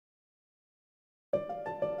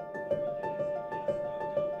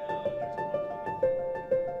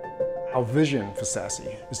Our vision for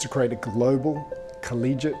SaaSy is to create a global,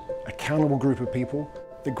 collegiate, accountable group of people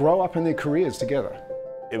that grow up in their careers together.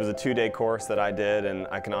 It was a 2-day course that I did, and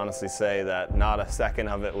I can honestly say that not a second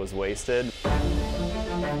of it was wasted.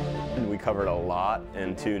 We covered a lot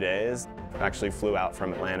in 2 days. I actually flew out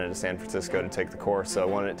from Atlanta to San Francisco to take the course, so I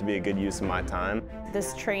wanted it to be a good use of my time.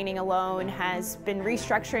 This training alone has been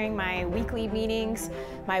restructuring my weekly meetings,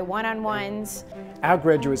 my one-on-ones. Our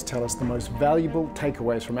graduates tell us the most valuable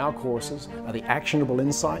takeaways from our courses are the actionable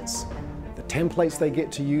insights, the templates they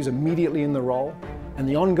get to use immediately in the role, and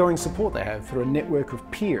the ongoing support they have through a network of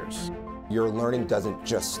peers. Your learning doesn't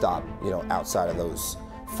just stop, outside of those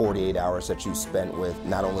 48 hours that you spent with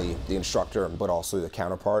not only the instructor, but also the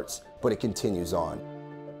counterparts, but it continues on.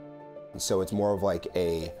 So it's more of like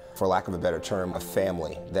for lack of a better term, a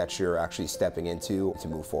family that you're actually stepping into to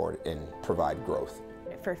move forward and provide growth.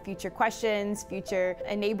 For future questions, future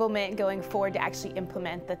enablement going forward to actually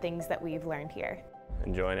implement the things that we've learned here.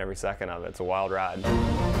 Enjoying every second of it. It's a wild ride.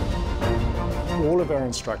 All of our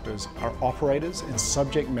instructors are operators and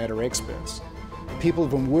subject matter experts. People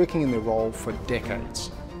have been working in their role for decades.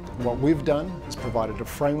 What we've done is provided a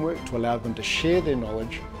framework to allow them to share their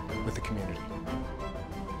knowledge with the community.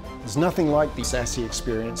 There's nothing like the SaaSy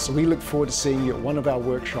experience, so we look forward to seeing you at one of our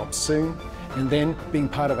workshops soon, and then being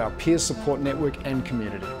part of our peer support network and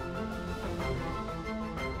community.